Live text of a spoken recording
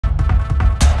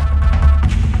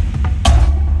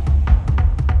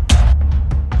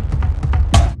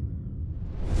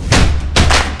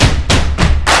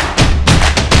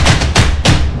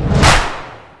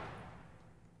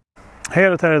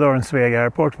Here at Härjedalen Sveg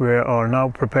Airport we are now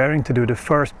preparing to do the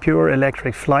first pure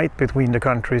electric flight between the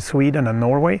countries Sweden and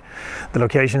Norway. The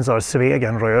locations are Sveg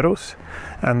and Röros,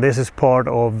 and this is part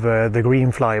of the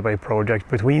Green Flyway project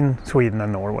between Sweden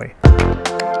and Norway.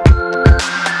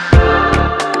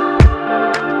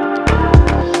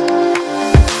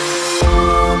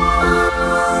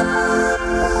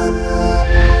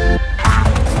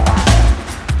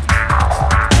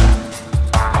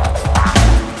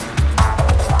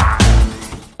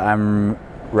 I'm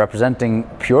representing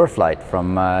Pureflight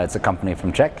from, it's a company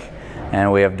from Czech, and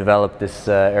we have developed this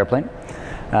airplane.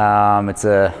 It's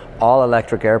an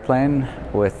all-electric airplane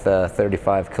with a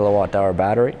 35 kilowatt-hour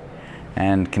battery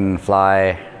and can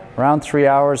fly around 3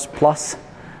 hours plus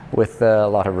with a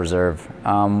lot of reserve.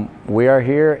 We are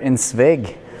here in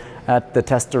Sveg at the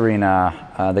test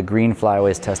arena, the Green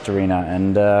Flyway's test arena,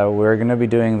 and we're going to be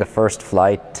doing the first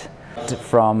flight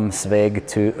from Sveg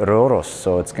to Röros,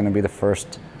 so it's going to be the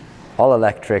first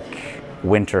all-electric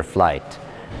winter flight.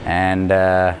 And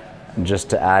just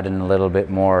to add in a little bit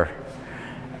more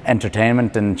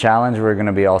entertainment and challenge, we're going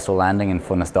to be also landing in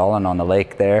Härjedalen on the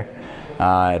lake there.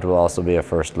 It will also be a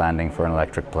first landing for an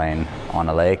electric plane on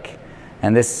a lake.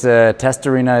 And this test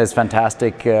arena is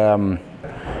fantastic.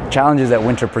 Challenges that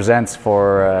winter presents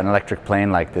for an electric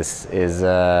plane like this is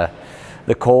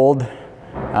the cold,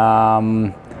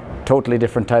 totally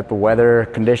different type of weather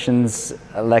conditions,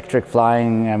 electric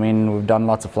flying. I mean, we've done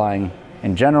lots of flying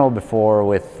in general before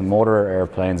with motor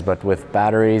airplanes, but with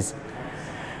batteries,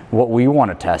 what we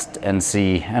want to test and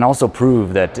see and also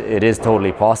prove that it is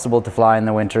totally possible to fly in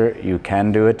the winter. You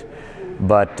can do it,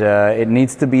 but it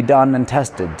needs to be done and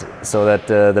tested so that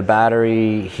the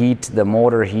battery heat, the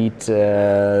motor heat,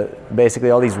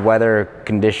 basically all these weather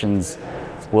conditions,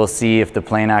 we'll see if the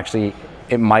plane actually,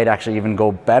 it might actually even go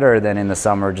better than in the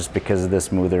summer just because of the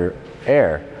smoother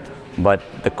air, but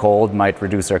the cold might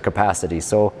reduce our capacity.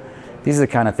 So these are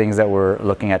the kind of things that we're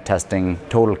looking at testing,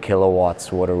 total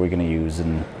kilowatts, what are we going to use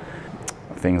and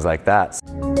things like that.